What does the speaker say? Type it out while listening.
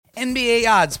NBA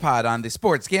Odds Pod on the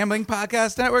Sports Gambling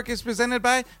Podcast Network is presented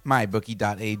by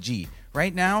MyBookie.ag.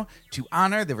 Right now, to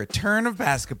honor the return of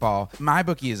basketball,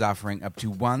 MyBookie is offering up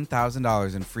to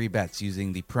 $1,000 in free bets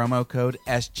using the promo code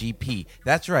SGP.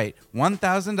 That's right,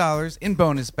 $1,000 in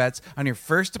bonus bets on your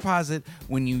first deposit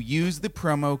when you use the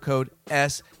promo code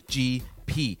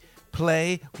SGP.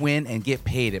 Play, win, and get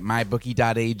paid at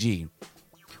MyBookie.ag.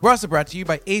 We're also brought to you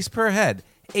by Ace Per Head.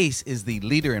 Ace is the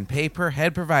leader in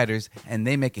pay-per-head providers, and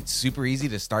they make it super easy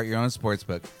to start your own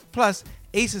sportsbook. Plus,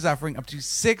 Ace is offering up to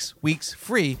 6 weeks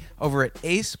free over at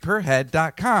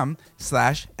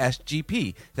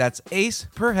aceperhead.com/SGP. That's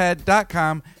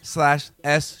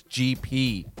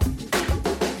aceperhead.com/SGP.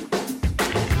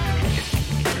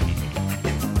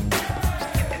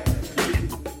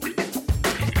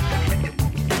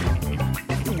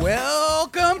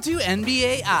 Welcome to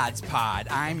NBA Odds Pod.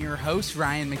 I'm your host,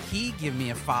 Ryan McKee. Give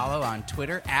me a follow on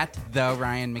Twitter at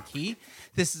 @TheRyanMcKee.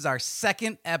 This is our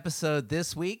second episode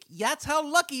this week. That's how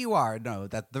lucky you are. No,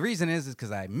 that the reason is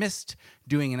because I missed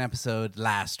doing an episode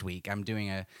last week. I'm doing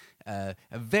a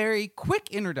very quick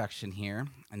introduction here,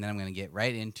 and then I'm going to get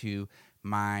right into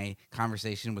my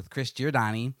conversation with Chris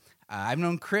Giordani. I've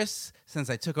known Chris since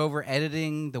I took over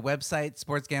editing the website,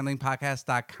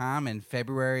 sportsgamblingpodcast.com, in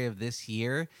February of this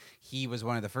year. He was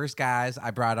one of the first guys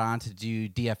I brought on to do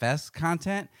DFS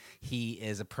content. He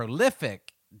is a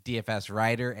prolific DFS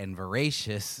writer and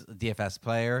voracious DFS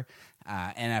player.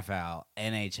 NFL,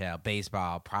 NHL,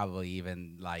 baseball, probably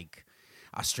even like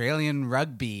Australian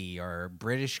rugby or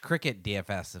British cricket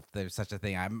DFS, if there's such a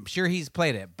thing. I'm sure he's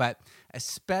played it, but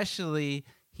especially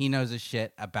he knows his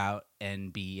shit about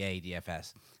NBA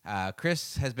DFS.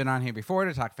 Chris has been on here before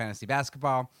to talk fantasy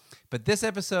basketball, but this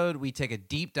episode we take a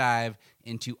deep dive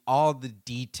into all the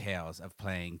details of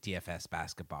playing DFS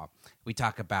basketball. We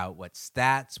talk about what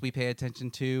stats we pay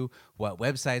attention to, what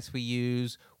websites we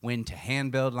use, when to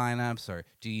hand build lineups, or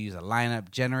do you use a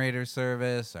lineup generator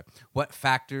service, or what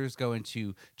factors go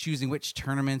into choosing which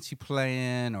tournaments you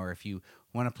play in, or if you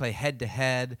want to play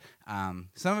head-to-head.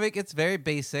 Some of it gets very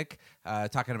basic,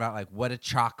 talking about like what a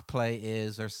chalk play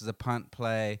is versus a punt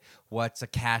play, what's a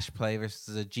cash play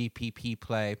versus a GPP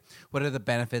play, what are the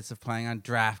benefits of playing on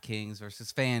DraftKings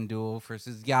versus FanDuel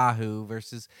versus Yahoo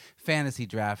versus Fantasy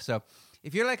Draft. So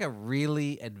if you're like a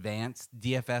really advanced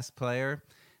DFS player,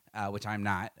 which I'm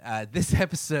not, this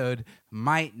episode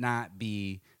might not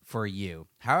be for you.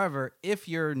 However, if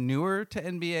you're newer to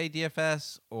NBA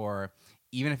DFS, or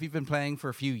even if you've been playing for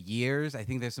a few years, I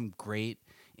think there's some great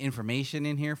information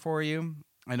in here for you.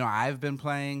 I know I've been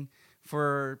playing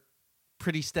for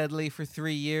pretty steadily for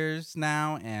 3 years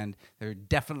now, and there are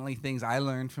definitely things I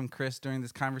learned from Chris during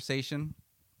this conversation.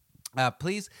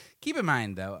 Please keep in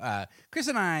mind, though, Chris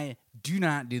and I do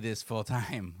not do this full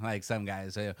time like some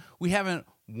guys. We haven't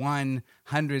won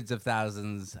hundreds of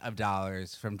thousands of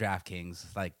dollars from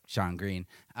DraftKings like Sean Green.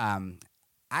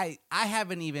 I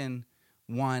haven't even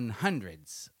won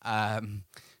hundreds.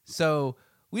 So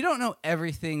we don't know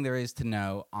everything there is to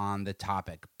know on the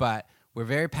topic, but we're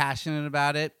very passionate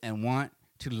about it and want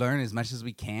to learn as much as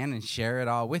we can and share it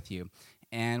all with you.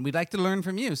 And we'd like to learn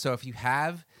from you. So if you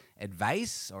have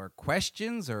advice or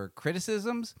questions or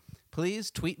criticisms,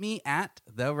 please tweet me at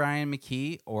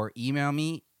 @TheRyanMcKee or email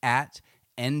me at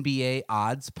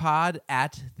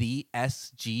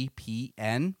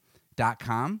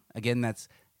NBAOddsPod@thesgpn.com. Again, that's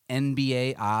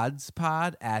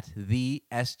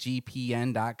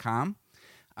NBAOddsPod@thesgpn.com.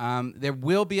 There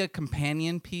will be a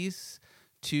companion piece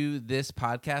to this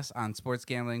podcast on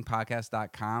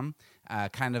sportsgamblingpodcast.com,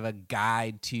 kind of a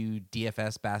guide to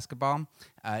DFS basketball.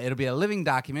 It'll be a living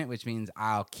document, which means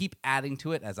I'll keep adding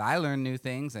to it as I learn new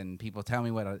things and people tell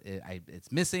me what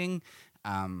it's missing.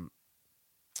 Or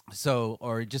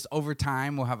just over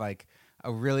time, we'll have like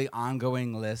a really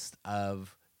ongoing list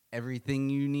of everything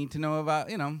you need to know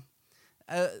about, I'm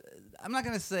not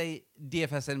going to say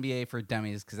DFS NBA for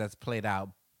dummies because that's played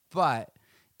out, but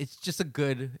it's just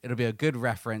it'll be a good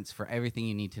reference for everything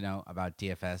you need to know about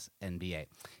DFS NBA.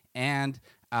 And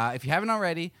if you haven't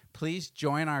already, please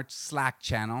join our Slack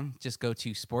channel. Just go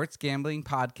to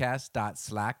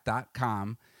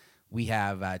sportsgamblingpodcast.slack.com. We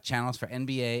have channels for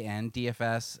NBA and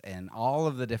DFS and all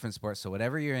of the different sports. So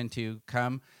whatever you're into,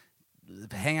 come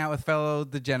hang out with fellow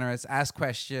degenerates, ask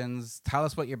questions, tell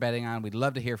us what you're betting on. We'd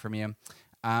love to hear from you.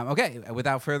 Okay,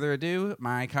 without further ado,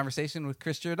 my conversation with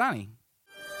Chris Giordani.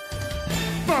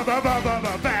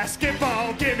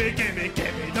 Basketball, gimme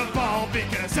the ball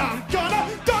because I'm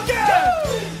gonna dunk it!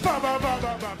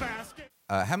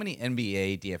 How many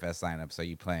NBA DFS lineups are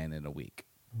you playing in a week?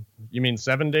 You mean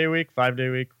 7-day week, 5-day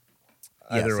week?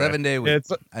 Either way. 7-day week.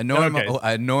 It's a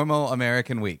normal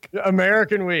American week.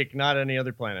 American week, not any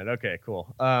other planet. Okay,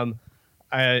 cool.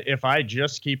 If I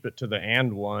just keep it to the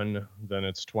and one, then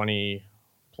it's 20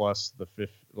 plus the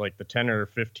 10 or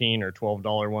 15 or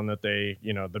 $12 one that they,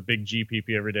 the big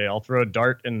GPP every day. I'll throw a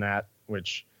dart in that,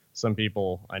 which some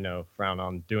people I know frown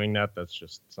on doing that. That's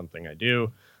just something I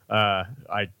do.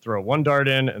 I throw one dart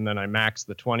in, and then I max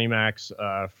the 20 max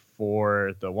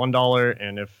for the $1.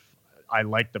 And if I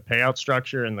like the payout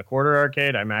structure in the quarter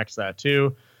arcade, I max that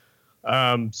too.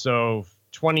 So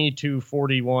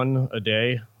 2241 a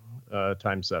day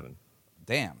times 7.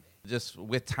 Damn. Just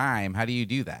with time, how do you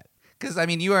do that? Because I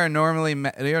mean, you're a normal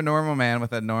man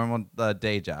with a normal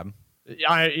day job.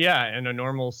 And a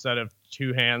normal set of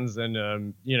 2 hands and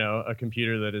a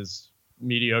computer that is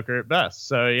mediocre at best.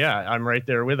 So yeah, I'm right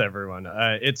there with everyone.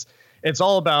 It's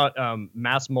all about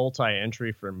mass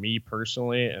multi-entry for me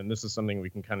personally, and this is something we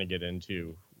can kind of get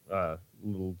into a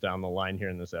little down the line here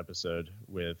in this episode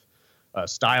with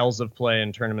styles of play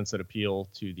and tournaments that appeal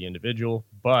to the individual.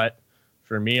 But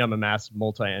for me, I'm a mass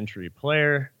multi-entry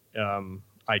player.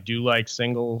 I do like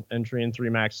single entry in 3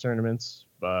 max tournaments.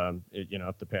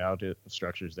 If the payout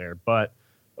structure's there, but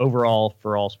overall,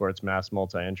 for all sports, mass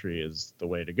multi-entry is the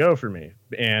way to go for me.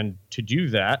 And to do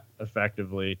that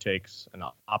effectively takes an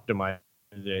optimized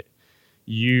that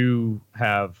you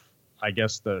have, I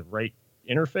guess, the right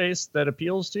interface that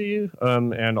appeals to you.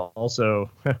 And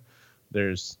also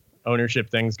there's ownership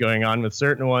things going on with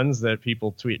certain ones that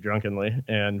people tweet drunkenly.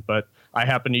 But I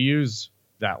happen to use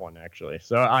that one actually.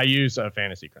 So I use a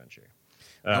Fantasy Cruncher.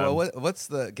 What's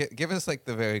give us like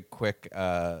the very quick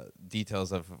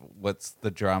details of what's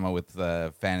the drama with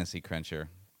the Fantasy Cruncher?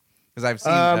 Because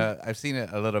I've seen it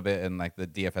a little bit in like the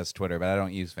DFS Twitter, but I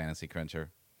don't use Fantasy Cruncher.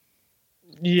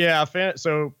 Yeah,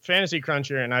 so Fantasy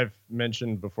Cruncher, and I've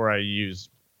mentioned before I use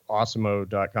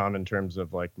Awesemo.com in terms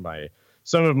of like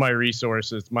some of my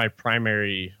resources. My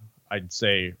primary, I'd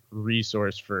say,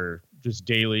 resource for just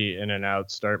daily in and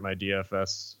out, start my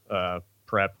DFS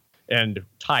prep, and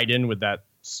tied in with that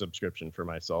subscription for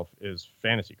myself is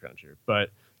Fantasy Cruncher. But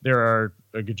there are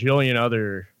a gajillion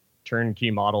other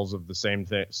turnkey models of the same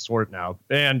sort now.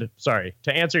 And sorry,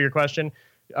 to answer your question,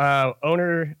 the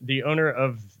owner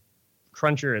of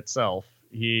Cruncher itself,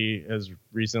 he has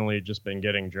recently just been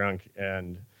getting drunk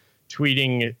and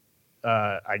tweeting,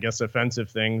 I guess, offensive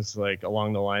things like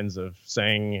along the lines of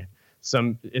saying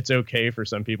it's okay for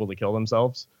some people to kill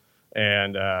themselves.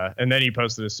 And then he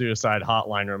posted a suicide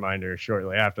hotline reminder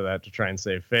shortly after that to try and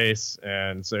save face.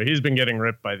 And so he's been getting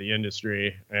ripped by the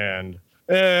industry. And,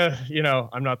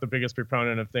 I'm not the biggest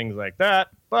proponent of things like that,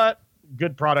 but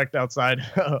good product outside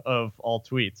of all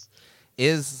tweets.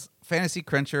 Is Fantasy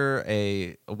Cruncher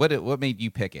what made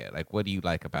you pick it? Like, what do you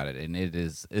like about it? And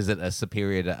is it a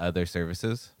superior to other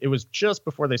services? It was just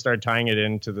before they started tying it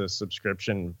into the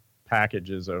subscription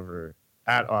packages over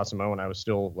at Awesemo when I was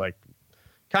still like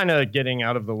kind of getting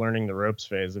out of the learning the ropes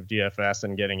phase of DFS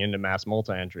and getting into mass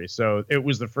multi-entry. So it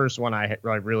was the first one I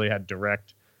really had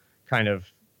direct kind of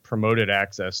promoted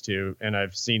access to, and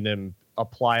I've seen them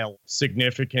apply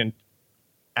significant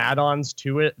add-ons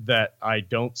to it that I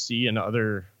don't see in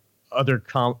other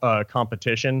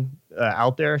competition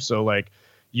out there. So like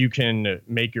you can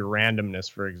make your randomness,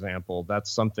 for example.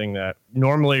 That's something that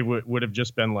normally would have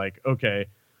just been like, okay,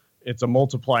 it's a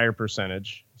multiplier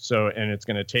percentage. So, and it's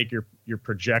going to take your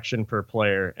projection per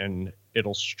player and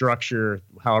it'll structure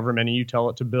however many you tell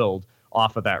it to build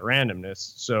off of that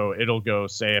randomness. So it'll go,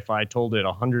 say, if I told it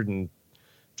 125%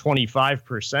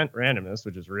 randomness,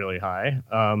 which is really high,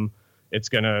 it's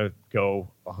going to go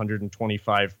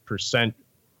 125%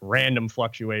 random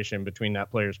fluctuation between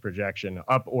that player's projection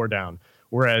up or down.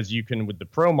 Whereas you can, with the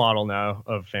pro model now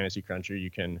of Fantasy Cruncher, you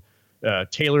can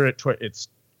tailor it to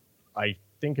I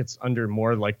think it's under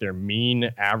more like their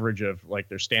mean average of like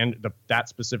their that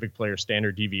specific player's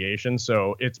standard deviation.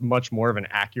 So it's much more of an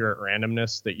accurate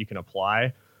randomness that you can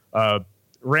apply.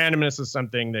 Randomness is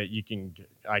something that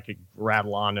I could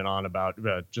rattle on and on about.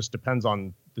 Just depends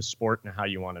on the sport and how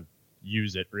you want to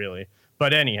use it, really.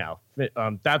 But anyhow,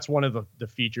 that's one of the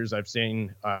features I've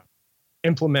seen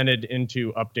implemented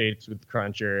into updates with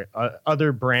Cruncher.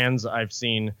 Other brands I've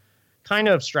seen kind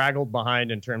of straggled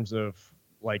behind in terms of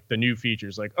like the new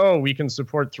features, like, oh, we can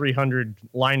support 300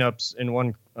 lineups in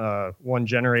one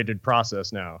generated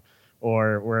process now,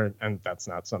 and that's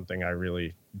not something I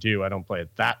really do. I don't play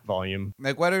at that volume.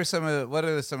 Like, what are some of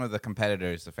the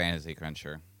competitors to Fantasy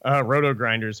Cruncher? Roto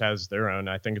Grinders has their own.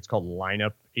 I think it's called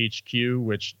Lineup HQ,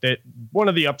 which one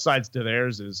of the upsides to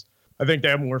theirs is I think they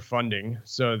have more funding,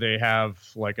 so they have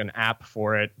like an app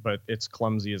for it, but it's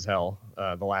clumsy as hell.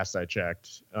 The last I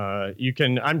checked,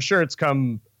 I'm sure it's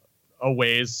come a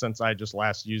ways since I just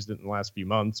last used it in the last few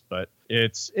months, but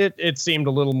it seemed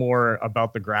a little more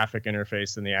about the graphic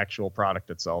interface than the actual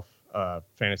product itself.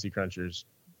 Fantasy Cruncher's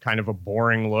kind of a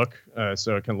boring look,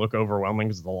 so it can look overwhelming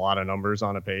because there's a lot of numbers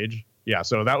on a page. Yeah,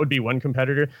 so that would be one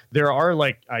competitor. There are,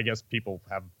 like, I guess people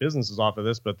have businesses off of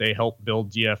this, but they help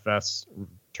build DFS,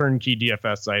 turnkey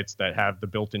DFS sites that have the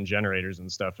built-in generators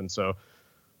and stuff. And so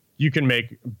you can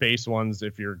make base ones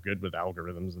if you're good with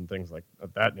algorithms and things like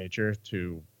of that nature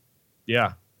to,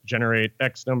 generate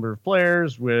X number of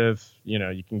players with,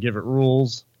 you can give it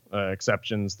rules,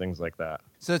 exceptions, things like that.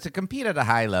 So to compete at a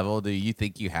high level, do you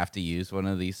think you have to use one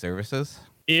of these services?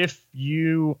 If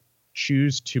you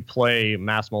choose to play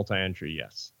mass multi-entry,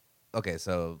 yes. Okay,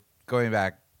 so going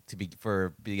back to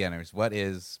for beginners, what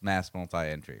is mass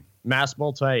multi-entry? Mass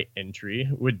multi-entry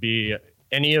would be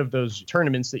any of those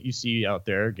tournaments that you see out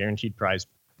there, guaranteed prize,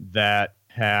 that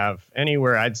have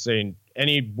anywhere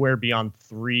beyond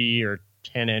 3 or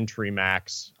 10 entry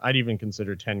max. I'd even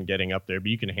consider 10 getting up there, but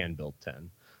you can hand build 10.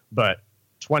 But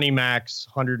 20 max,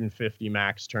 150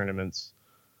 max tournaments,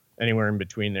 anywhere in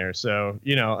between there. So,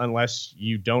 unless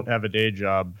you don't have a day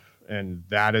job and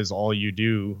that is all you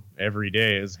do every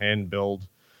day is hand build.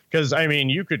 Because,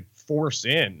 you could force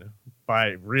in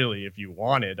by really, if you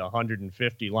wanted,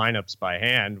 150 lineups by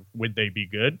hand. Would they be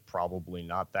good? Probably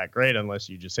not that great unless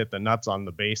you just hit the nuts on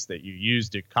the base that you use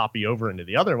to copy over into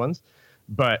the other ones.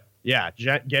 But, yeah,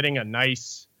 getting a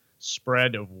nice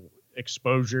spread of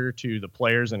exposure to the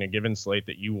players in a given slate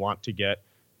that you want to get,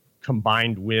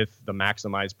 combined with the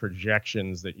maximized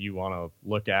projections that you want to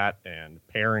look at and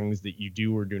pairings that you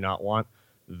do or do not want,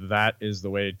 that is the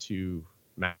way to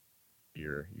match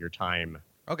your time.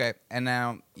 Okay, and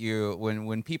now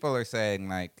when people are saying,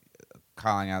 like,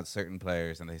 calling out certain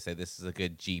players and they say this is a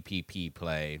good GPP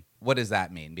play, what does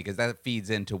that mean? Because that feeds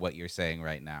into what you're saying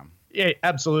right now. Yeah,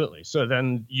 absolutely. So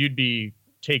then you'd be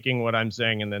taking what I'm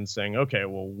saying and then saying, okay,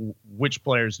 well, which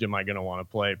players am I going to want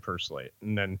to play per slate?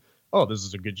 And then, oh, this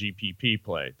is a good GPP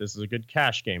play. This is a good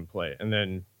cash game play. And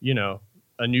then,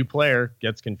 a new player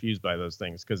gets confused by those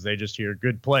things because they just hear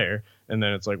good player. And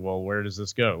then it's like, well, where does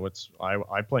this go?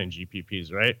 I play in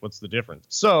GPPs, right? What's the difference?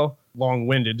 So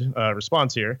long-winded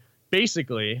response here.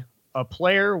 Basically, a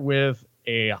player with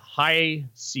a high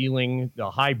ceiling, the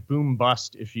high boom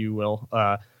bust, if you will,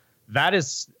 that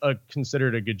is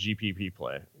considered a good GPP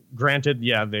play. Granted,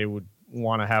 yeah, they would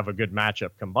want to have a good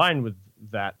matchup combined with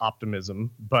that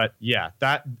optimism. But yeah,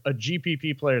 that a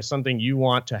GPP player is something you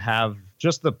want to have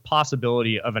just the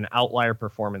possibility of an outlier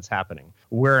performance happening.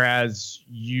 Whereas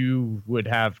you would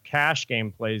have cash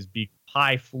game plays be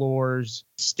high floors,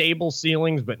 stable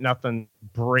ceilings, but nothing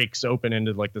breaks open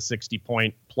into like the 60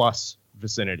 point plus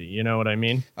vicinity. You know what I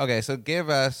mean? Okay, so give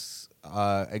us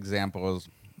examples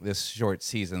this short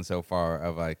season so far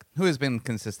of like who has been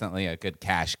consistently a good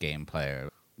cash game player.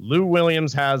 Lou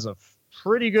Williams has a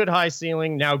pretty good high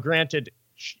ceiling. Now, granted,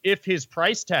 if his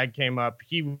price tag came up,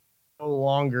 he would no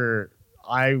longer,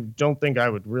 I don't think I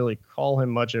would really call him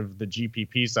much of the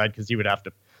GPP side because he would have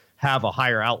to have a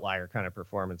higher outlier kind of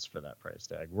performance for that price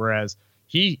tag. Whereas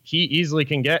he easily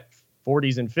can get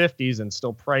 40s and 50s and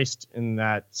still priced in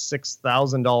that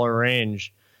 $6,000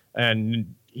 range.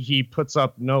 And he puts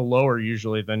up no lower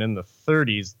usually than in the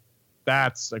 30s.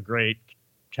 That's a great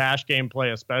cash game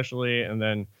play, especially. And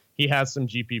then he has some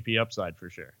GPP upside for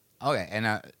sure. Okay,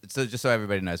 and so just so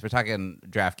everybody knows, we're talking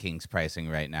DraftKings pricing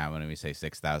right now when we say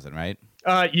 6,000, right?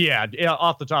 Yeah,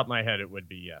 off the top of my head, it would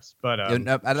be yes. But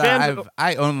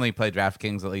I only play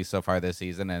DraftKings at least so far this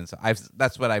season, and so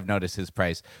that's what I've noticed his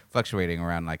price fluctuating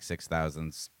around like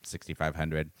 6,000,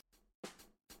 6,500.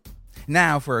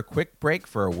 Now for a quick break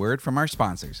for a word from our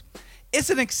sponsors.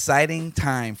 It's an exciting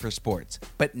time for sports,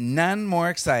 but none more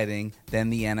exciting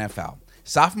than the NFL.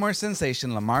 Sophomore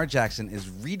sensation Lamar Jackson is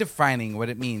redefining what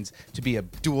it means to be a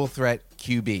dual-threat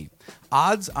QB.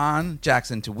 Odds on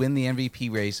Jackson to win the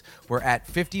MVP race were at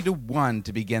 50-1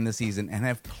 to begin the season and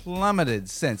have plummeted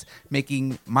since,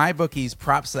 making MyBookie's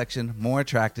prop selection more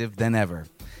attractive than ever.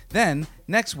 Then,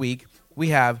 next week, we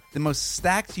have the most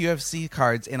stacked UFC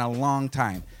cards in a long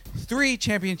time. 3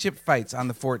 championship fights on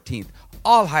the 14th,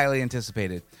 all highly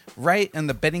anticipated, right in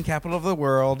the betting capital of the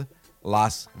world,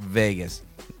 Las Vegas.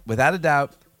 Without a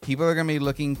doubt, people are going to be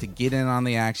looking to get in on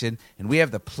the action, and we have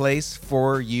the place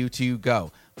for you to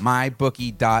go,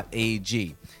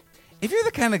 mybookie.ag. If you're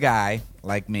the kind of guy,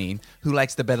 like me, who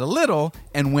likes to bet a little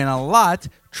and win a lot,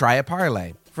 try a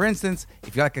parlay. For instance,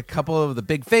 if you like a couple of the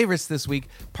big favorites this week,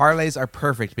 parlays are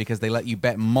perfect because they let you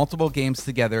bet multiple games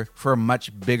together for a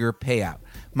much bigger payout.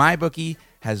 MyBookie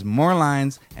has more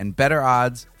lines and better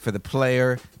odds for the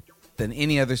player than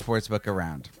any other sportsbook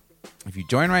around. If you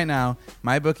join right now,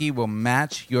 MyBookie will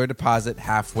match your deposit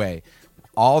halfway,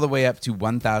 all the way up to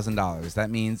 $1,000.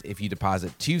 That means if you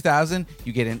deposit $2,000,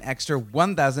 you get an extra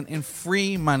 $1,000 in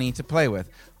free money to play with.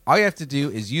 All you have to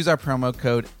do is use our promo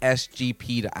code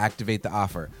SGP to activate the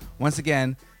offer. Once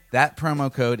again, that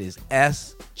promo code is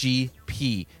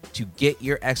SGP to get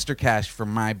your extra cash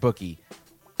from MyBookie.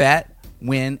 Bet,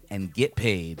 win, and get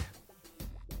paid.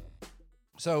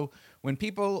 So when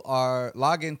people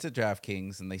log into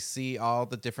DraftKings and they see all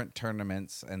the different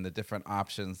tournaments and the different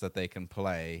options that they can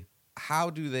play,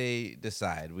 how do they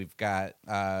decide? We've got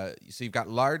so you've got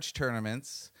large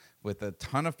tournaments with a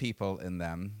ton of people in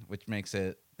them, which makes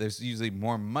it there's usually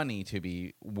more money to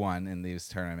be won in these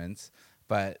tournaments,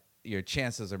 but your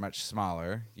chances are much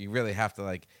smaller. You really have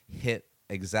to hit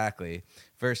exactly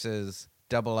versus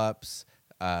double ups,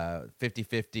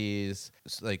 50-50s,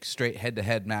 like straight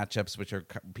head-to-head matchups, which are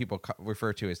people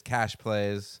refer to as cash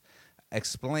plays.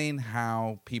 Explain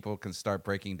how people can start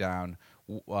breaking down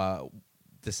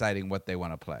deciding what they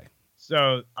want to play.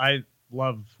 So I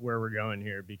love where we're going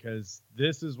here because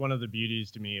this is one of the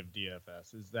beauties to me of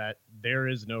DFS is that there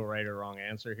is no right or wrong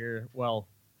answer here. Well,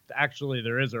 actually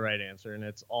there is a right answer, and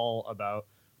it's all about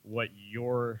what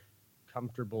you're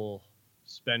comfortable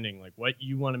spending, like what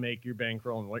you want to make your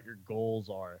bankroll and what your goals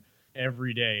are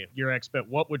every day.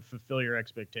 What would fulfill your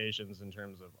expectations in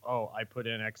terms of, oh, I put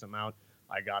in X amount,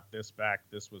 I got this back,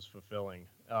 this was fulfilling.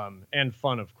 And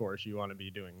fun, of course, you want to be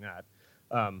doing that.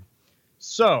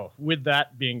 So with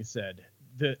that being said,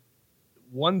 the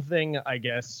one thing I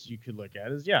guess you could look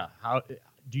at is, how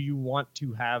do you want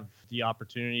to have the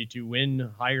opportunity to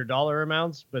win higher dollar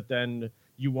amounts, but then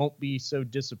you won't be so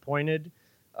disappointed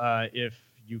if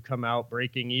you come out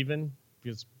breaking even?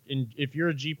 Because if you're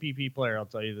a GPP player, I'll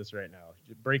tell you this right now,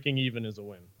 breaking even is a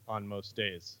win on most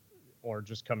days, or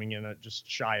just coming in at just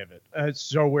shy of it.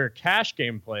 So where cash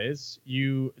game plays,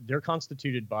 they're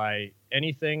constituted by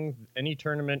any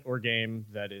tournament or game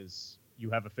that is, you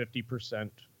have a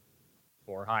 50%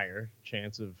 or higher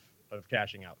chance of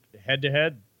cashing out.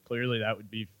 Head-to-head, clearly that would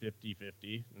be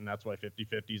 50-50, and that's why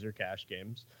 50-50s are cash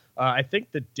games. I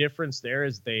think the difference there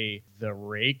is the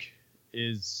rake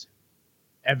is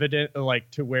evident, like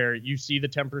to where you see the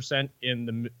 10% in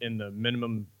the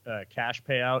minimum cash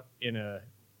payout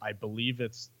I believe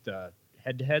it's the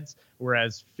head-to-heads,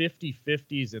 whereas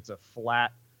 50-50s, it's a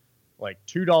flat, like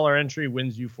 $2 entry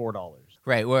wins you $4.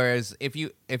 Right. Whereas if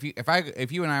you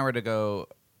and I were to go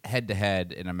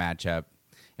head-to-head in a matchup,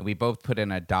 and we both put in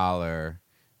 $1,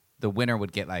 the winner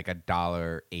would get like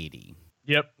 $1.80.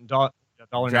 Yep, $1.90.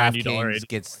 DraftKings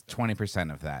gets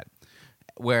 20% of that.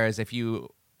 Whereas if you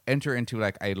enter into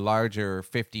like a larger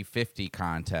 50-50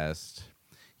 contest,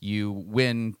 you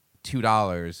win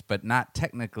 $2, but not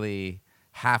technically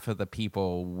half of the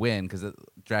people win because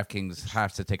DraftKings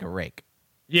has to take a rake.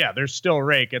 Yeah, there's still a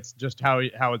rake. It's just how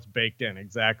it's baked in,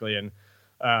 exactly. And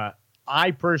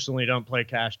I personally don't play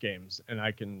cash games, and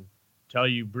I can tell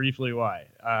you briefly why.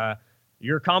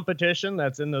 Your competition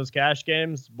that's in those cash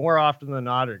games, more often than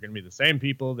not, are going to be the same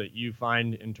people that you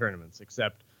find in tournaments,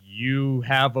 except you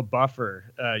have a buffer.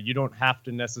 You don't have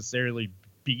to necessarily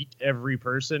beat every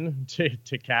person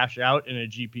to cash out in a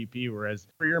GPP, whereas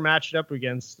you're matched up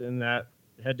against in that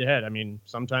head-to-head, I mean,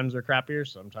 sometimes they're crappier,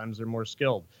 sometimes they're more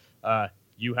skilled.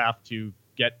 You have to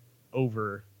get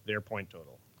over their point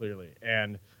total, clearly.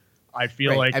 And I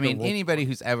feel like... anybody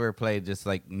who's ever played just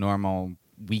like normal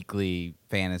weekly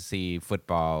fantasy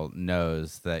football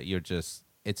knows that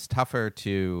it's tougher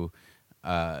to...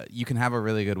 you can have a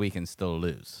really good week and still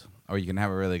lose. Or you can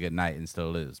have a really good night and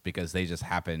still lose because they just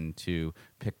happen to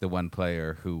pick the one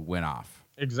player who went off.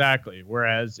 Exactly.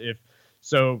 Whereas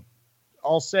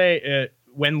I'll say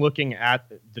when looking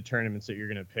at the tournaments that you're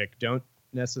going to pick, don't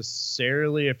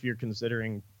necessarily, if you're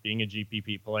considering being a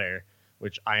GPP player,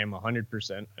 which I am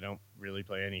 100%, I don't really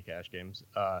play any cash games.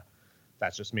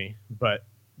 That's just me. But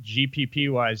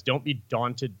GPP wise, don't be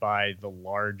daunted by the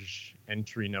large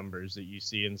entry numbers that you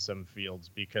see in some fields,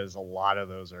 because a lot of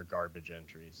those are garbage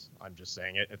entries. I'm just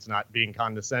saying it. It's not being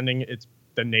condescending. It's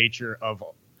the nature of...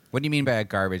 What do you mean by a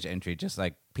garbage entry? Just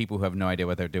like people who have no idea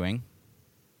what they're doing?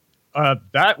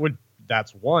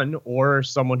 That's one, or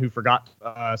someone who forgot,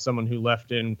 someone who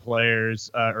left in players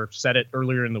or said it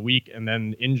earlier in the week, and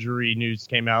then injury news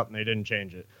came out and they didn't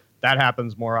change it. That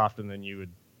happens more often than you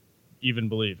would even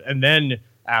believe. And then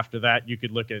after that, you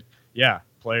could look at,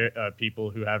 people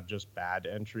who have just bad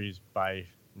entries by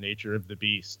nature of the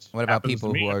beast. What about Happens to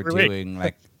people me who are every week. doing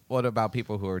like? What about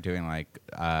people who are doing like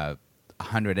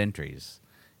 100 entries,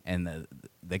 and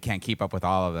they can't keep up with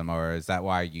all of them? Or is that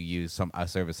why you use a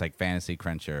service like Fantasy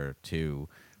Cruncher to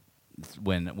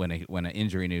when an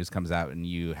injury news comes out and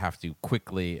you have to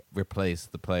quickly replace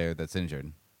the player that's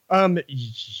injured?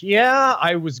 Yeah,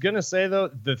 I was gonna say though,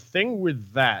 the thing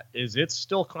with that is it's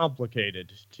still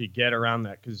complicated to get around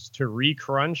that, because to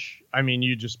recrunch, I mean,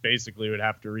 you just basically would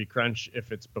have to recrunch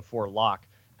if it's before lock.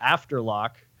 After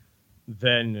lock,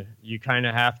 then you kind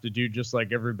of have to do just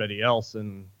like everybody else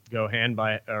and go hand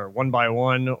by or one by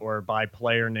one or by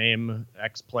player name,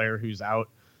 X player who's out,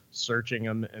 searching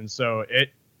them, and so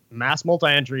mass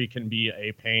multi-entry can be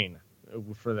a pain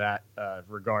for that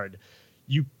regard.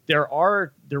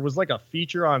 There was like a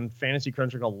feature on Fantasy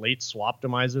Cruncher called Late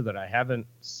Swaptimizer that I haven't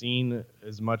seen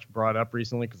as much brought up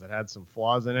recently because it had some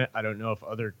flaws in it. I don't know if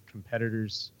other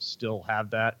competitors still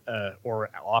have that or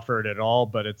offer it at all,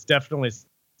 but it's definitely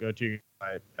go to.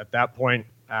 At that point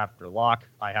after lock,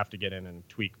 I have to get in and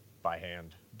tweak by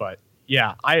hand. But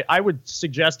yeah, I would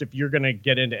suggest if you're going to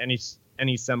get into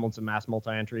any semblance of mass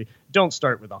multi-entry, don't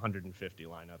start with 150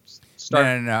 lineups.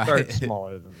 Start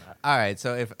smaller than that. All right,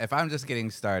 so if I'm just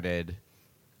getting started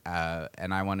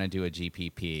and I want to do a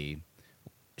GPP,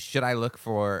 should I look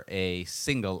for a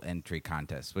single entry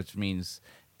contest, which means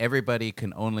everybody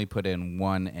can only put in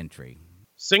one entry?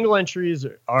 Single entries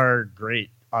are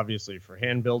great, obviously, for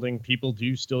hand building. People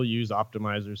do still use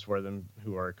optimizers for them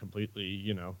who are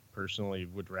completely, personally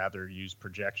would rather use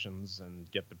projections and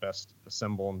get the best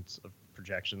semblance of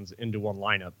projections into one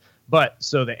lineup. But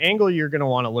so the angle you're going to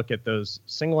want to look at those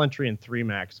single entry and 3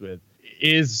 max with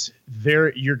is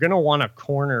you're going to want to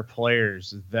corner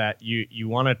players that you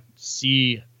want to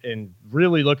see and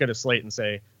really look at a slate and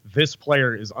say, this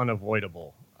player is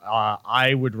unavoidable.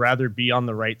 I would rather be on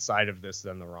the right side of this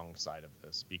than the wrong side of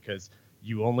this, because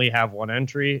you only have one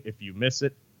entry. If you miss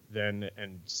it, then,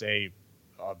 and say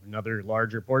another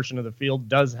larger portion of the field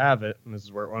does have it, and this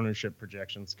is where ownership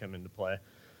projections come into play,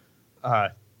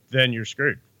 then you're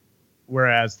screwed.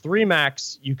 Whereas 3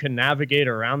 max, you can navigate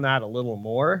around that a little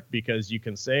more, because you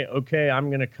can say, okay, I'm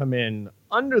going to come in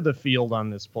under the field on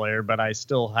this player, but I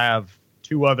still have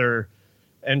 2 other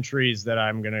entries that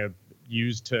I'm going to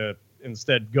use to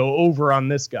instead go over on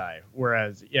this guy.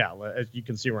 Whereas, yeah, as you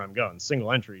can see where I'm going.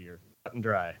 Single entry, you're cut and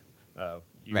dry.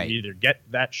 You either get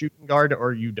that shooting guard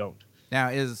or you don't. Now,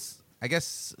 I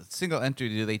guess single entry,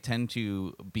 do they tend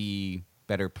to be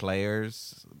better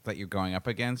players that you're going up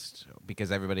against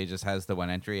because everybody just has the one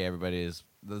entry? Everybody is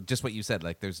just what you said.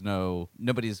 Like,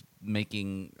 nobody's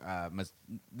making.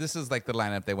 This is like the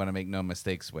lineup they want to make no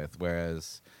mistakes with.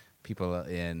 Whereas people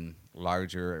in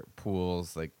larger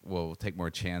pools will take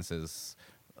more chances,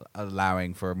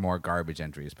 allowing for more garbage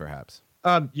entries, perhaps.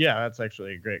 Yeah, that's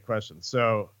actually a great question.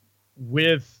 So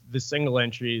with the single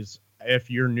entries, if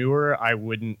you're newer, I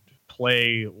wouldn't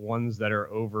play ones that are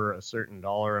over a certain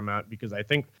dollar amount, because I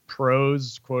think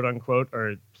pros, quote unquote,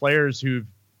 are players who've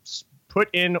put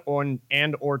in on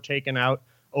and or taken out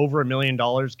over $1 million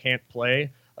can't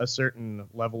play a certain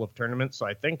level of tournament. So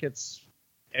I think it's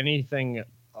anything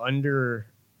under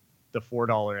the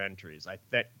 $4 entries.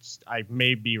 I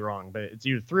may be wrong, but it's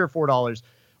either $3 or $4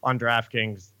 on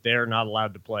DraftKings. They're not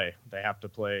allowed to play. They have to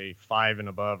play 5 and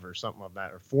above or something like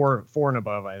that, or 4 and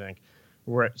above, I think.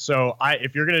 So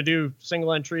if you're going to do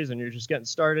single entries and you're just getting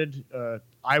started,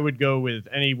 I would go with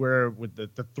anywhere with the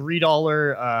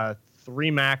 $3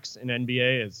 3 max in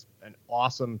NBA is an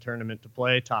awesome tournament to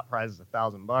play. Top prize is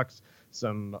 $1,000.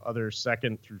 Some other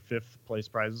 2nd through 5th place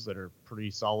prizes that are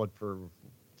pretty solid for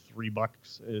 $3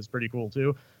 is pretty cool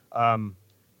too.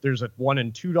 There's a $1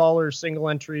 and $2 single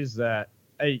entries that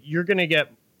you're going to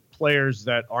get players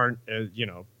that aren't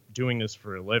doing this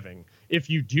for a living. If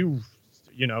you do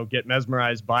get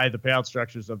mesmerized by the payout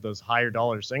structures of those higher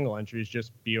dollar single entries,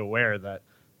 just be aware that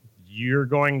you're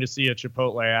going to see a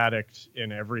Chipotle addict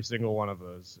in every single one of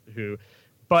those.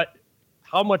 But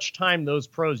how much time those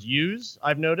pros use,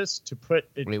 I've noticed, to put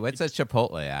it. Wait, what's a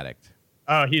Chipotle addict?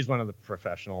 Oh, he's one of the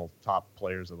professional top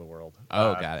players of the world.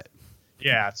 Oh, got it.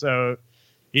 Yeah, so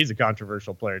he's a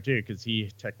controversial player too, because he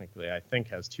technically, I think,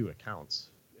 has 2 accounts.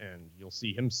 And you'll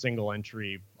see him single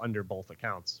entry under both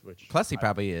accounts. Plus, he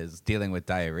probably is dealing with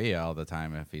diarrhea all the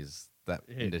time if he's that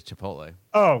into Chipotle.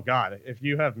 Oh, God. If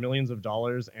you have millions of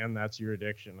dollars and that's your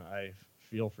addiction, I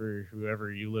feel for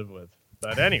whoever you live with.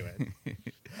 But anyway.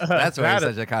 That's why he's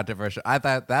such a controversial. I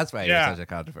thought that's why he's such a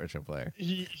controversial player.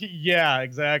 Yeah,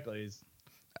 exactly.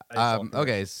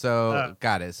 Okay, so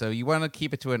got it. So you want to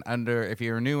keep it to an under. If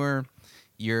you're newer,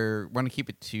 you want to keep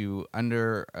it to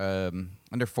under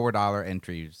 $4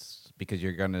 entries, because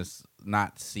you're going to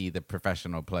not see the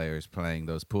professional players playing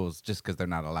those pools just because they're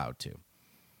not allowed to.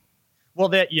 Well,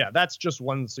 that's just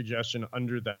one suggestion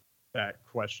under that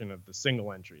question of the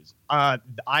single entries.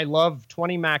 I love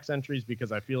 20 max entries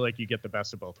because I feel like you get the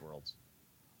best of both worlds.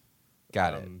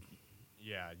 Got it.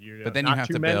 Yeah, but then you have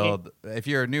to build. If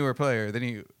you're a newer player,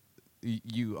 then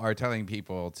you are telling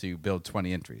people to build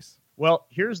 20 entries. Well,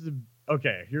 here's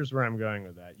where I'm going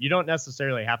with that. You don't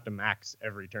necessarily have to max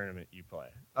every tournament you play.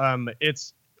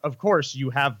 It's, of course,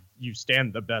 you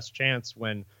stand the best chance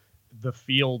when the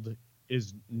field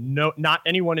is not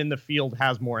anyone in the field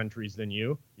has more entries than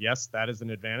you. Yes, that is an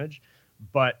advantage,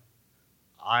 but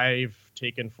I've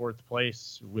taken fourth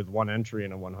place with one entry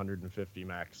in a 150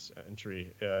 max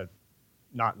entry,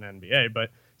 not an NBA,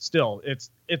 but still, it's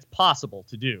possible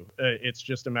to do. It's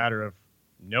just a matter of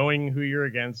knowing who you're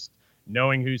against,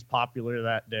 knowing who's popular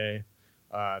that day.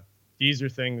 These are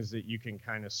things that you can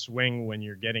kind of swing when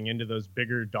you're getting into those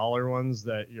bigger dollar ones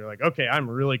that you're like, okay, I'm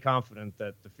really confident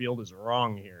that the field is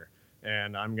wrong here,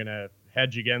 and I'm going to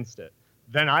hedge against it.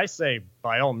 Then I say,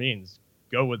 by all means,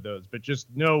 go with those, but just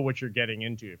know what you're getting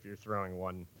into if you're throwing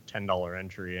one $10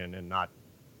 entry in and not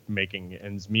making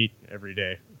ends meet every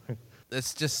day.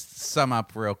 Let's just sum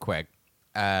up real quick.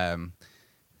 In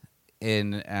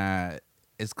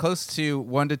as close to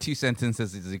 1 to 2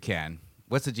 sentences as you can,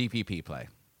 what's a GPP play?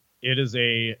 It is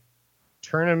a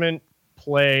tournament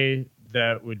play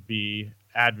that would be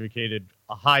advocated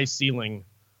a high ceiling,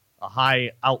 a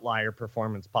high outlier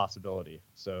performance possibility.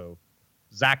 So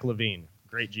Zach LaVine,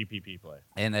 great GPP play.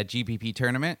 And a GPP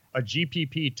tournament? A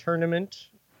GPP tournament,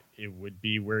 it would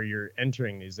be where you're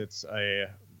entering these. It's a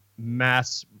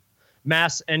mass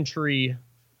entry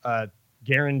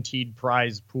guaranteed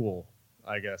prize pool,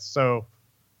 I guess. So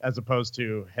as opposed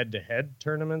to head-to-head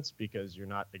tournaments, because you're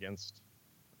not against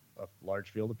a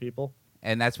large field of people.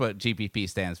 And that's what GPP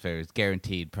stands for, is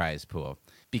guaranteed prize pool.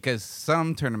 Because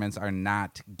some tournaments are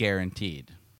not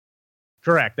guaranteed.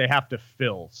 Correct. They have to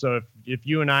fill. So if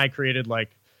you and I created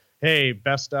like, hey,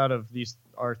 best out of these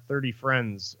our 30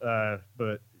 friends,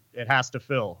 but it has to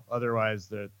fill.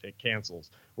 Otherwise, it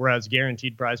cancels. Whereas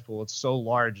guaranteed prize pool, it's so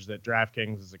large that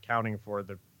DraftKings is accounting for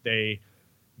they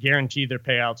guarantee their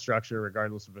payout structure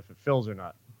regardless of if it fills or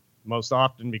not. Most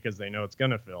often because they know it's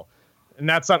going to fill. And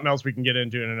that's something else we can get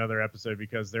into in another episode,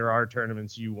 because there are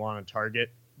tournaments you want to target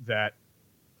that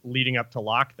leading up to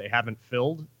lock, they haven't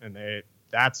filled, and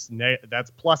that's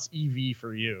plus EV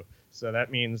for you. So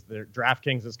that means that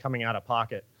DraftKings is coming out of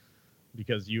pocket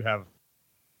because you have a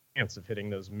chance of hitting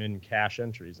those min cash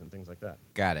entries and things like that.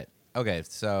 Got it. Okay,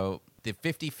 so the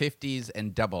 50-50s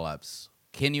and double ups.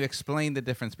 Can you explain the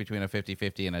difference between a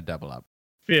 50-50 and a double up?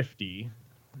 50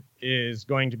 is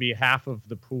going to be half of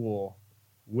the pool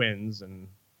wins and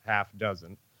half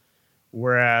doesn't.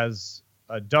 Whereas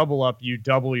a double up, you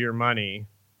double your money,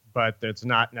 but it's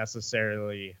not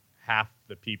necessarily half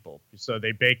the people. So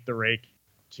they bake the rake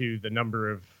to the number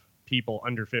of people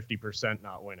under 50%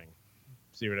 not winning.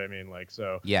 See what I mean?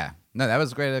 Yeah. No, that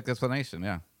was a great explanation.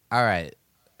 Yeah. All right.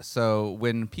 So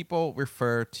when people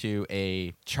refer to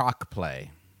a chalk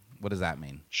play, what does that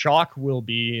mean? Chalk will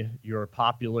be your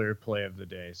popular play of the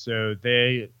day. So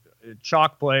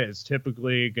chalk play is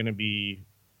typically going to be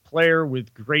player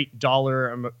with great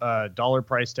dollar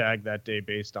price tag that day,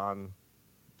 based on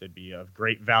they'd be of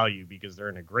great value because they're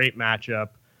in a great matchup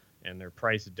and they're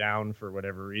priced down for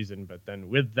whatever reason. But then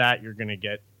with that, you're going to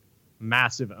get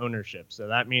massive ownership. So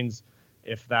that means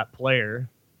if that player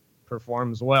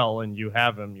performs well and you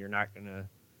have him, you're not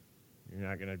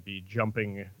gonna be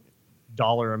jumping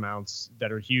dollar amounts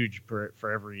that are huge for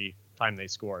every time they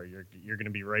score. You're gonna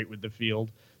be right with the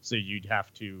field, so you'd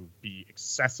have to be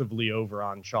excessively over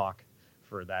on chalk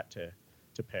for that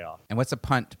to pay off. And what's a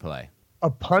punt play? A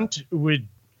punt would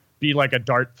be like a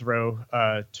dart throw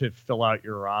to fill out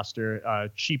your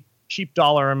roster. Cheap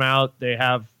dollar amount. They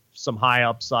have some high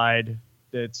upside.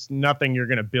 It's nothing you're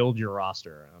gonna build your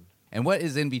roster around. And what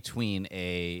is in between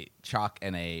a chalk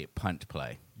and a punt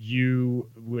play? You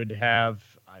would have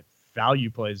value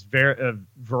plays, a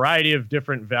variety of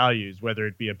different values, whether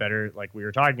it be a better, like we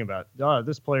were talking about,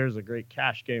 this player is a great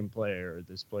cash game player, or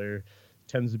this player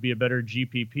tends to be a better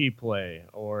GPP play,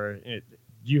 or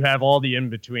you have all the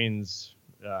in-betweens,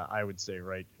 I would say,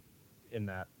 right in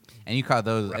that. And you call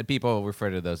those, people refer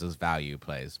to those as value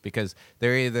plays, because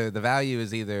the value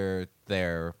is either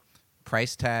their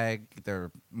price tag, they're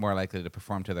more likely to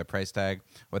perform to their price tag,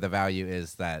 or the value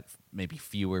is that maybe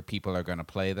fewer people are going to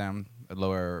play them, a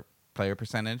lower player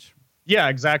percentage. Yeah,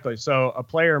 exactly. So a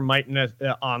player might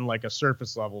on like a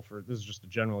surface level, for this is just a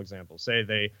general example,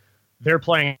 say they're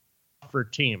playing for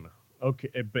team, okay,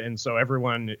 and so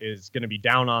everyone is going to be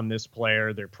down on this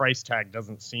player. Their price tag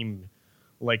doesn't seem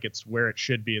like it's where it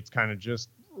should be. It's kind of just,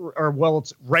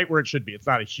 it's right where it should be. It's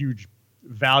not a huge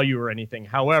value or anything.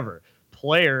 However,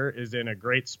 player is in a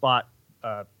great spot,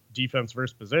 defense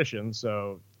versus position,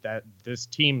 so that this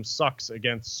team sucks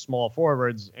against small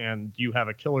forwards, and you have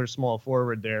a killer small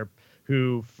forward there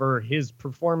who, for his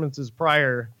performances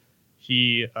prior,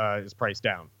 he is priced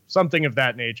down. Something of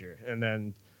that nature. And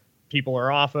then people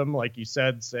are off him, like you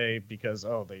said, say, because,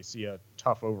 they see a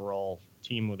tough overall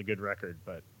team with a good record.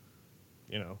 But,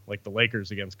 like the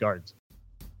Lakers against guards.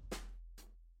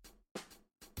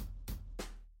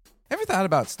 Ever thought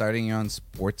about starting your own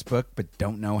sportsbook but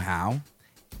don't know how?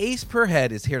 Ace Per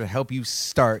Head is here to help you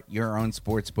start your own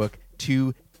sportsbook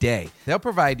today. They'll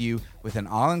provide you with an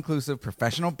all-inclusive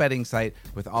professional betting site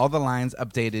with all the lines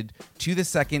updated to the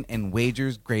second and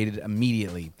wagers graded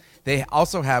immediately. They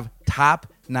also have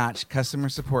top-notch customer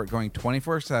support going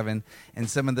 24/7 and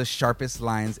some of the sharpest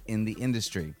lines in the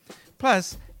industry.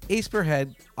 Plus, Ace Per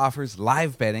Head offers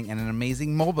live betting and an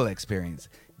amazing mobile experience.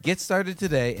 Get started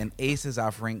today, and Ace is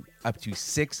offering up to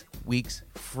 6 weeks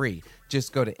free.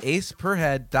 Just go to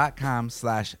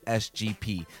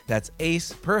aceperhead.com/SGP. That's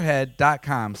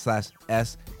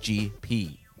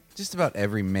aceperhead.com/SGP. Just about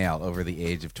every male over the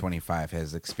age of 25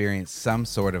 has experienced some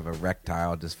sort of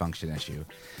erectile dysfunction issue.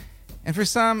 And for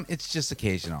some, it's just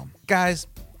occasional. Guys,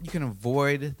 you can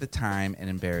avoid the time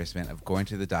and embarrassment of going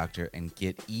to the doctor and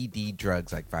get ED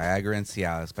drugs like Viagra and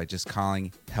Cialis by just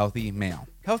calling Healthy Male.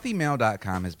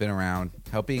 HealthyMale.com has been around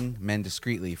helping men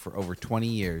discreetly for over 20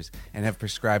 years and have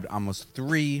prescribed almost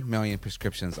 3 million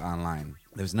prescriptions online.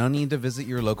 There's no need to visit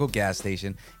your local gas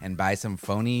station and buy some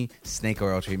phony snake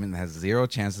oil treatment that has zero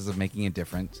chances of making a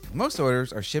difference. Most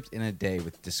orders are shipped in a day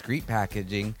with discreet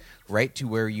packaging right to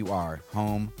where you are: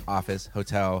 home, office,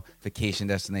 hotel, vacation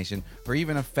destination, or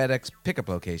even a FedEx pickup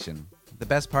location. The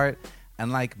best part,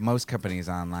 unlike most companies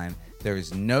online, there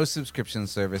is no subscription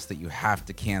service that you have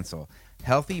to cancel.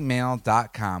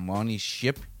 HealthyMale.com will only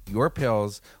ship your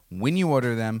pills when you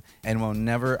order them and will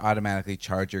never automatically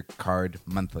charge your card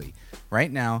monthly.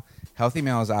 Right now, Healthy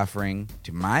Male is offering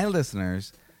to my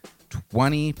listeners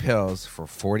 20 pills for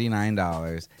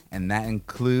 $49, and that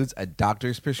includes a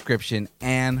doctor's prescription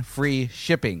and free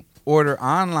shipping. Order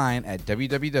online at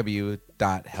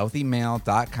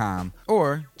www.healthymale.com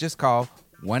or just call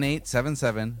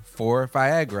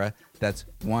 1-877-4-VIAGRA. That's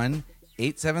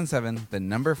 1-877, the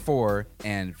number 4,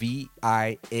 and VIAGRA.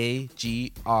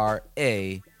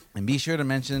 And be sure to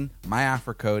mention my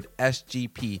offer code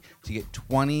SGP to get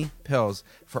 20 pills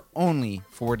for only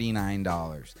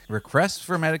 $49. Requests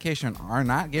for medication are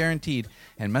not guaranteed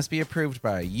and must be approved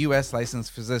by a U.S.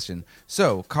 licensed physician.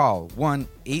 So call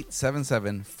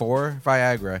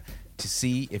 1-877-4-VIAGRA to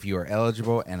see if you are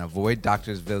eligible and avoid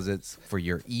doctor's visits for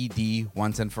your ED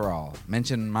once and for all.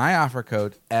 Mention my offer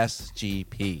code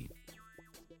SGP.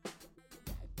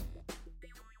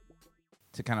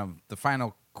 To kind of the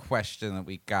final question that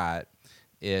we got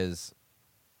is,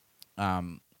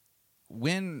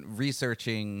 when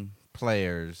researching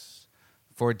players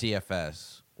for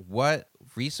DFS, what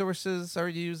resources are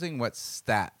you using? What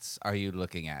stats are you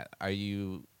looking at? Are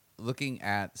you looking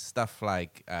at stuff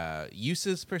like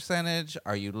uses percentage?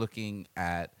 Are you looking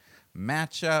at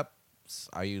matchups?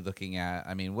 Are you looking at,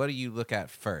 what do you look at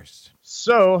first?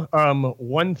 So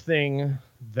one thing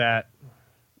that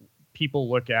people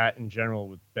look at in general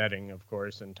with betting, of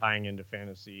course, and tying into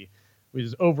fantasy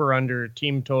is over-under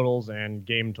team totals and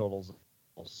game totals.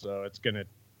 So it's going to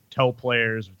tell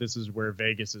players this is where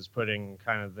Vegas is putting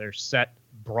kind of their set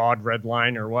broad red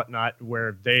line or whatnot,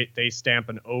 where they stamp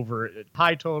an over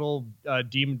high total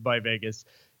deemed by Vegas.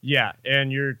 Yeah,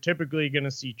 and you're typically going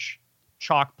to see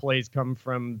chalk plays come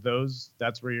from those.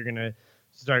 That's where you're going to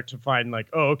start to find like,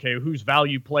 oh, okay, who's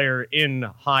value player in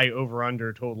high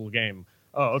over-under total game?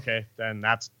 Oh, okay. Then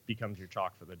that becomes your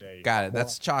chalk for the day. Got it.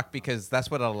 That's chalk because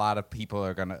that's what a lot of people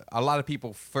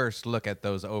first look at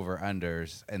those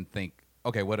over-unders and think,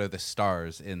 okay, what are the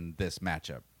stars in this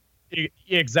matchup?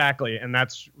 Exactly. And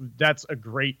that's a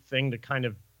great thing to kind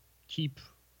of keep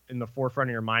in the forefront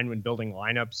of your mind when building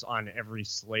lineups on every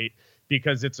slate,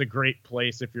 because it's a great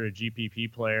place if you're a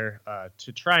GPP player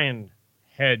to try and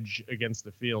hedge against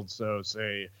the field. So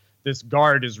say this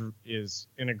guard is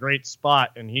in a great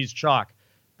spot and he's chalk,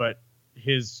 but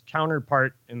his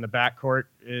counterpart in the backcourt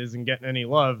isn't getting any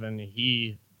love, and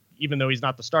he, even though he's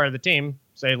not the star of the team,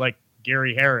 say like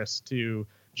Gary Harris to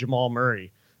Jamal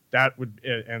Murray,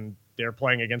 and they're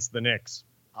playing against the Knicks.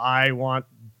 I want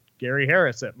Gary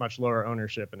Harris at much lower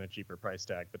ownership and a cheaper price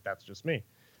tag, but that's just me.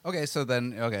 Okay, so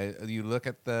then, you look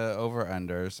at the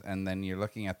over-unders, and then you're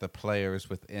looking at the players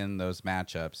within those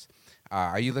matchups.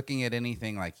 Are you looking at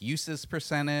anything like usage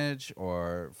percentage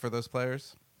or for those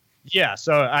players? Yeah,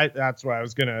 so that's what I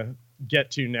was going to get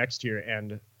to next here.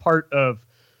 And part of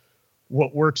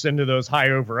what works into those high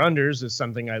over-unders is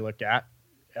something I look at.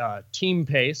 Team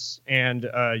pace and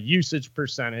usage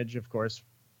percentage, of course,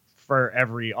 for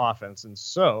every offense. And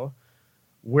so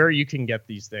where you can get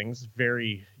these things,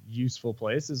 very useful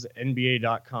place, is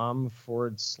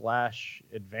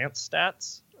nba.com/advanced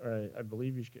stats. I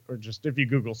believe you should, or just if you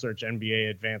Google search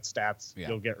NBA advanced stats,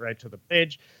 you'll get right to the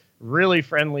page. Really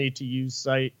friendly to use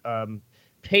site.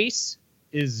 Pace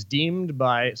is deemed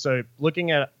by, so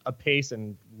looking at a pace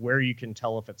and where you can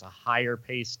tell if it's a higher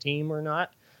pace team or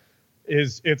not,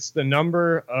 it's the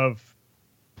number of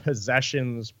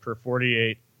possessions per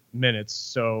 48 minutes.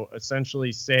 So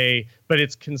essentially but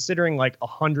it's considering like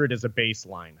 100 as a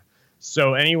baseline.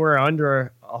 So anywhere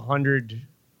under 100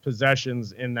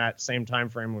 possessions in that same time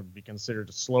frame would be considered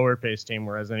a slower pace team,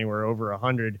 whereas anywhere over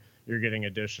 100, you're getting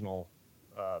additional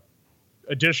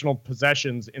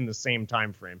possessions in the same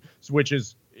time frame. So which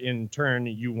is in turn,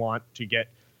 you want to get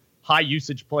high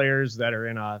usage players that are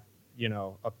in a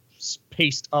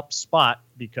paced up spot,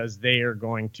 because they are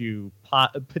going to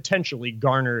potentially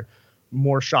garner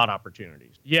more shot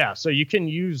opportunities. Yeah, so you can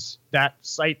use that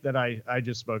site that I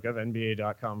just spoke of,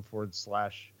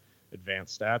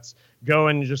 nba.com/advanced stats. Go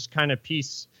and just kind of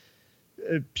piece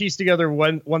together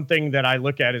one thing that I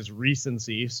look at is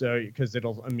recency. So because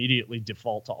it'll immediately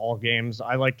default to all games.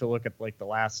 I like to look at like the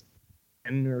last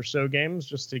 10 or so games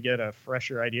just to get a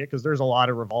fresher idea, because there's a lot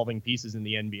of revolving pieces in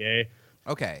the NBA.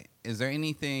 Okay. Is there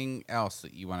anything else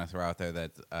that you want to throw out there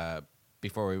that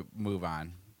before we move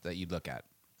on that you'd look at?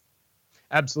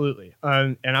 Absolutely.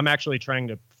 And I'm actually trying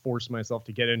to force myself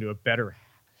to get into a better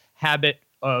habit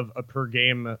of a per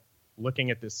game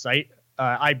looking at this site.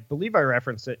 I believe I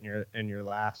referenced it in your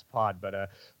last pod, but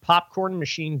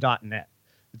popcornmachine.net.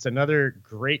 It's another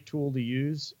great tool to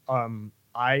use.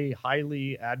 I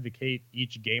highly advocate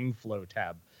each game flow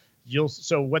tab.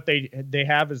 So what they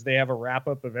have is they have a wrap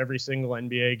up of every single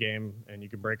NBA game, and you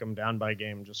can break them down by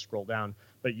game. Just scroll down,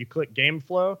 but you click game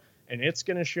flow, and it's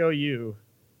going to show you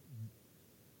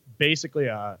basically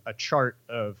a chart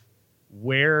of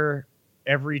where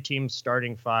every team's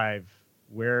starting five,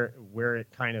 where it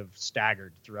kind of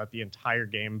staggered throughout the entire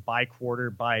game, by quarter,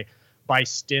 by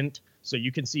stint. So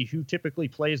you can see who typically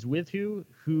plays with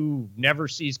who never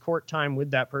sees court time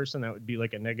with that person. That would be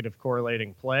like a negative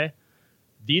correlating play.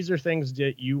 These are things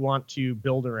that you want to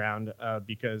build around,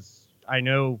 because I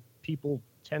know people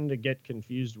tend to get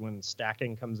confused when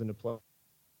stacking comes into play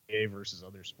versus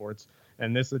other sports.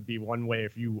 And this would be one way,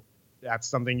 if that's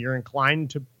something you're inclined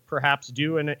to perhaps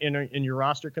do in your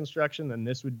roster construction, then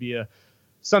this would be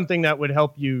something that would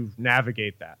help you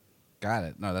navigate that. Got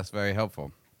it. No, that's very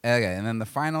helpful. Okay, and then the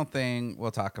final thing we'll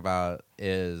talk about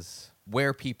is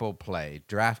where people play.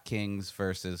 DraftKings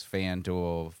versus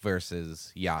FanDuel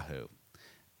versus Yahoo.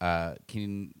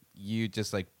 Can you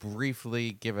just like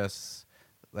briefly give us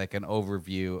like an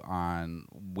overview on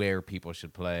where people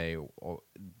should play, or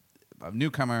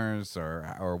newcomers,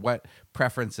 or what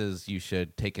preferences you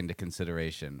should take into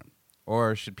consideration,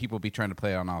 or should people be trying to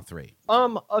play on all three?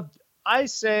 I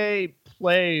say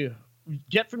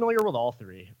get familiar with all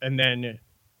three, and then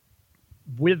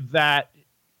with that,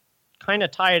 kind of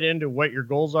tie it into what your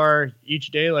goals are each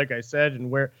day, like I said,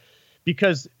 and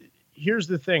because here's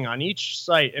the thing on each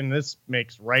site, and this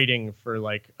makes writing for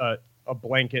like a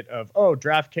blanket of,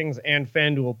 DraftKings and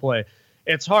FanDuel play.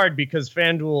 It's hard because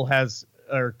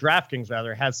DraftKings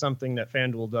rather has something that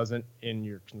FanDuel doesn't in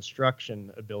your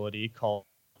construction ability, called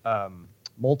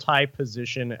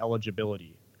multi-position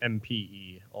eligibility,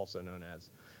 MPE, also known as.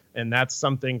 And that's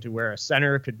something to where a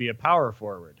center could be a power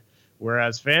forward.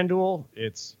 Whereas FanDuel,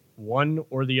 it's one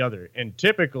or the other. And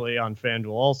typically on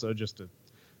FanDuel also, just to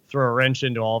throw a wrench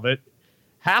into all of it,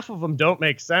 half of them don't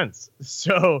make sense.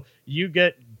 So you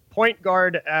get point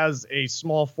guard as a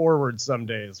small forward some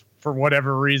days for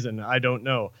whatever reason. I don't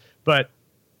know. But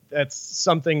that's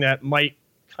something that might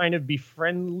kind of be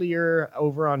friendlier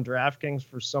over on DraftKings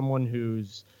for someone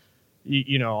who's,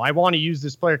 I want to use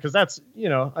this player because that's,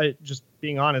 just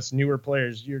being honest, newer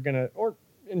players, or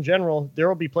in general, there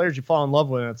will be players you fall in love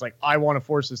with, and it's like, I want to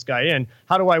force this guy in.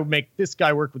 How do I make this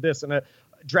guy work with this? And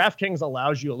DraftKings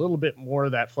allows you a little bit more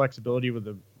of that flexibility with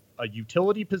a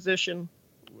utility position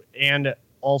and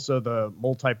also the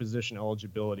multi-position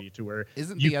eligibility, to where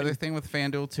isn't the other thing with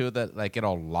FanDuel too that like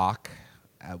it'll lock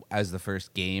as the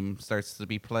first game starts to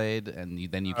be played,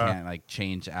 and then you can't like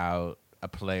change out a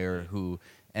player who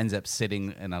ends up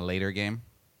sitting in a later game?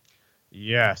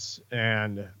 Yes,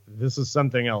 and this is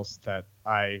something else that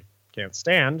I can't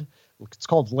stand. It's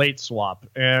called late swap,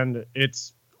 and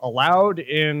it's allowed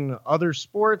in other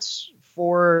sports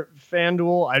for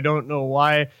FanDuel. I don't know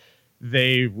why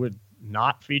they would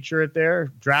not feature it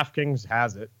there. DraftKings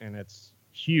has it, and it's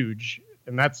huge.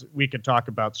 And we could talk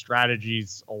about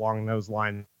strategies along those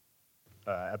lines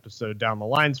episode down the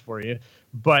lines for you.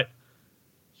 But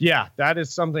yeah, that is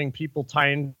something people tie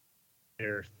in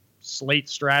their slate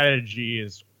strategy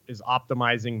is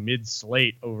optimizing mid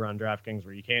slate over on DraftKings,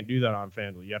 where you can't do that on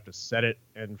FanDuel. You have to set it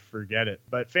and forget it.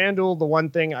 But FanDuel, the one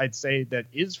thing I'd say that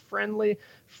is friendly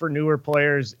for newer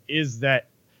players is that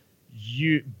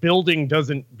building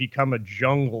doesn't become a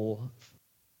jungle.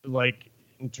 Like,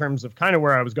 in terms of kind of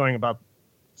where I was going about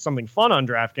something fun on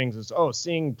DraftKings is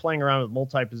playing around with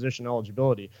multi-position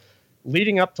eligibility.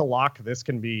 Leading up to lock, this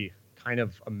can be kind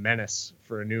of a menace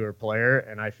for a newer player,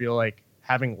 and I feel like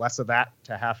having less of that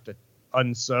to have to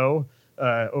unsew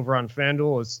over on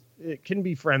FanDuel it can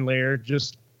be friendlier.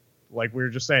 Just like we were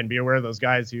just saying, be aware of those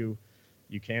guys who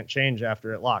you can't change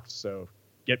after it locks. So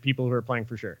get people who are playing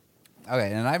for sure.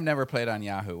 Okay, and I've never played on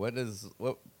Yahoo. What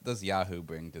does Yahoo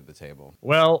bring to the table?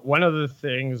 Well, one of the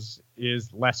things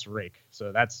is less rake,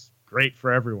 so that's great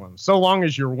for everyone, so long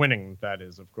as you're winning, that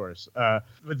is, of course.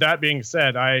 With that being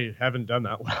said, I haven't done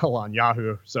that well on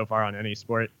Yahoo so far on any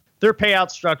sport. Their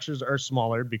payout structures are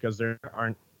smaller because there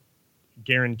aren't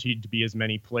guaranteed to be as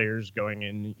many players going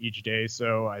in each day,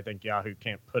 so I think Yahoo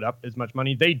can't put up as much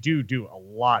money. They do a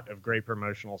lot of great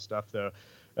promotional stuff, though.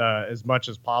 As much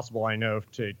as possible, I know,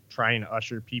 to try and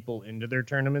usher people into their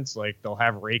tournaments. Like, they'll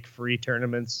have rake-free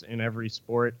tournaments in every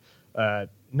sport.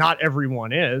 Not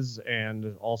everyone is,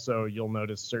 and also you'll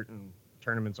notice certain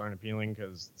tournaments aren't appealing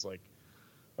because it's like,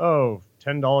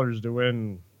 $10 to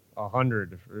win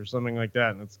 100 or something like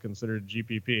that, and it's considered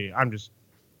GPP.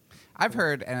 I've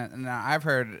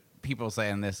heard people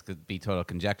say, and this could be total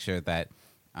conjecture, that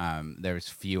there's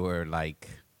fewer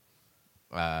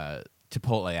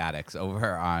Chipotle addicts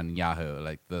over on Yahoo.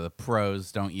 Like, the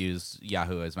pros don't use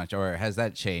Yahoo as much, or has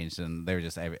that changed and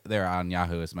they're on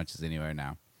Yahoo as much as anywhere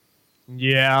now?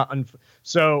 Yeah.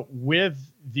 So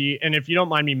and if you don't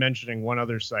mind me mentioning one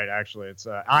other site, actually, it's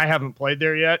I haven't played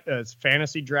there yet. It's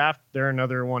Fantasy Draft. They're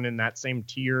another one in that same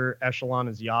tier echelon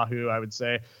as Yahoo, I would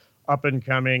say. Up and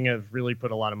coming, have really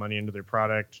put a lot of money into their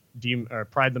product,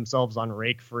 pride themselves on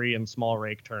rake-free and small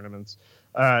rake tournaments.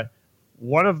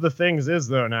 One of the things is,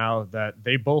 though, now that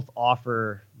they both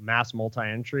offer mass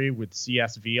multi-entry with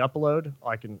CSV upload.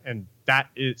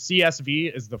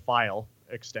 CSV is the file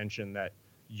extension that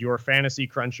your Fantasy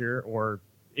Cruncher or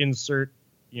insert,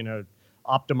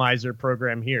 optimizer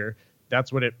program here.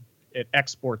 That's what it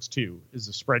exports to, is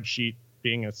a spreadsheet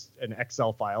being an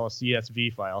Excel file, a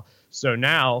CSV file. So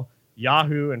now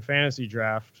Yahoo and Fantasy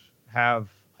Draft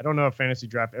I don't know if Fantasy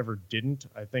Draft ever didn't.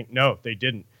 No, they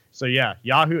didn't. So yeah,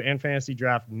 Yahoo and Fantasy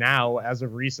Draft now, as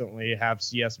of recently, have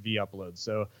CSV uploads.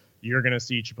 So you're going to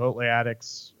see Chipotle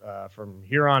addicts from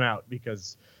here on out,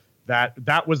 because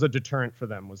that was a deterrent for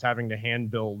them, was having to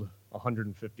hand build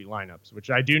 150 lineups,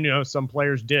 which I do know some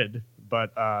players did.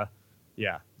 But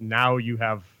yeah, now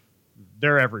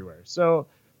they're everywhere. So,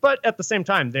 but at the same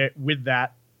time, with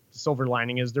that, silver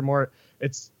lining is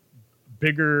it's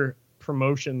bigger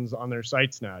promotions on their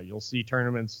sites now. You'll see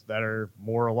tournaments that are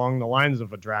more along the lines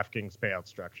of a DraftKings payout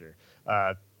structure.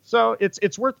 So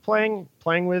it's worth playing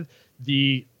with.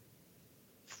 The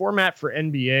format for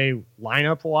NBA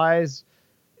lineup wise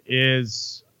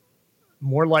is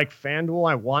more like FanDuel,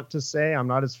 I want to say. I'm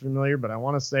not as familiar, but I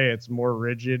want to say it's more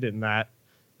rigid in that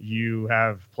you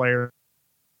have players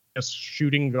just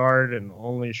shooting guard and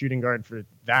only a shooting guard for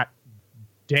that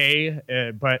day.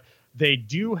 But they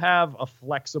do have a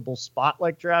flexible spot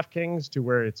like DraftKings, to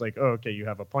where it's like, you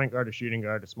have a point guard, a shooting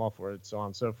guard, a small forward, so on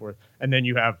and so forth. And then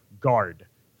you have guard,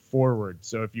 forward.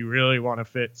 So if you really want to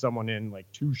fit someone in, like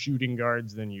 2 shooting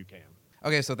guards, then you can.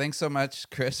 Okay, so thanks so much,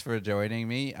 Chris, for joining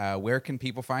me. Where can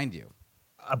people find you?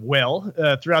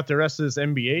 Throughout the rest of this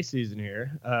NBA season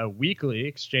here, weekly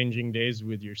exchanging days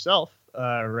with yourself,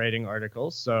 writing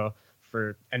articles. So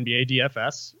for NBA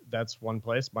DFS, that's one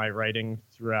place. My writing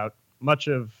throughout much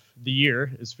of the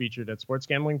year is featured at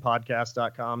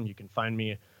sportsgamblingpodcast.com. You can find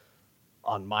me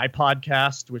on my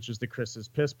podcast, which is the Chris's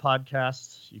Piss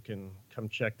podcast. You can come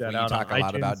check that out. You talk on a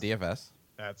lot iTunes. about DFS.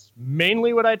 That's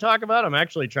mainly what I talk about. I'm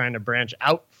actually trying to branch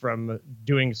out from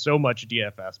doing so much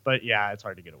DFS, but yeah, it's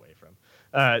hard to get away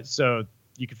from. So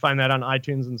you can find that on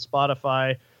iTunes and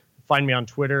Spotify. Find me on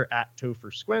Twitter at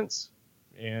TopherSquints,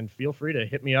 and feel free to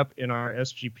hit me up in our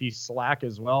SGP Slack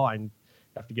as well. I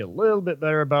have to get a little bit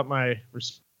better about my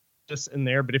response in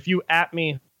there, but if you at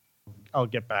me, I'll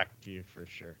get back to you for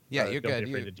sure. Yeah, you're Don't good.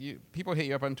 be afraid to- People hit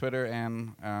you up on Twitter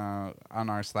and on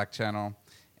our Slack channel,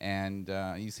 and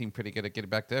you seem pretty good at getting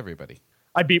back to everybody.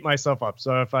 I beat myself up,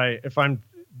 so if I'm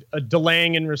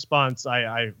delaying in response,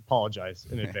 I apologize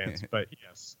in advance. But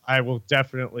yes, I will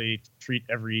definitely treat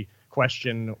every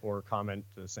question or comment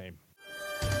the same.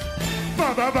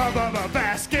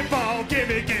 Basketball,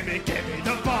 gimme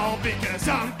the ball because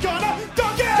I'm gonna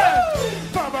dunk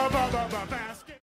it!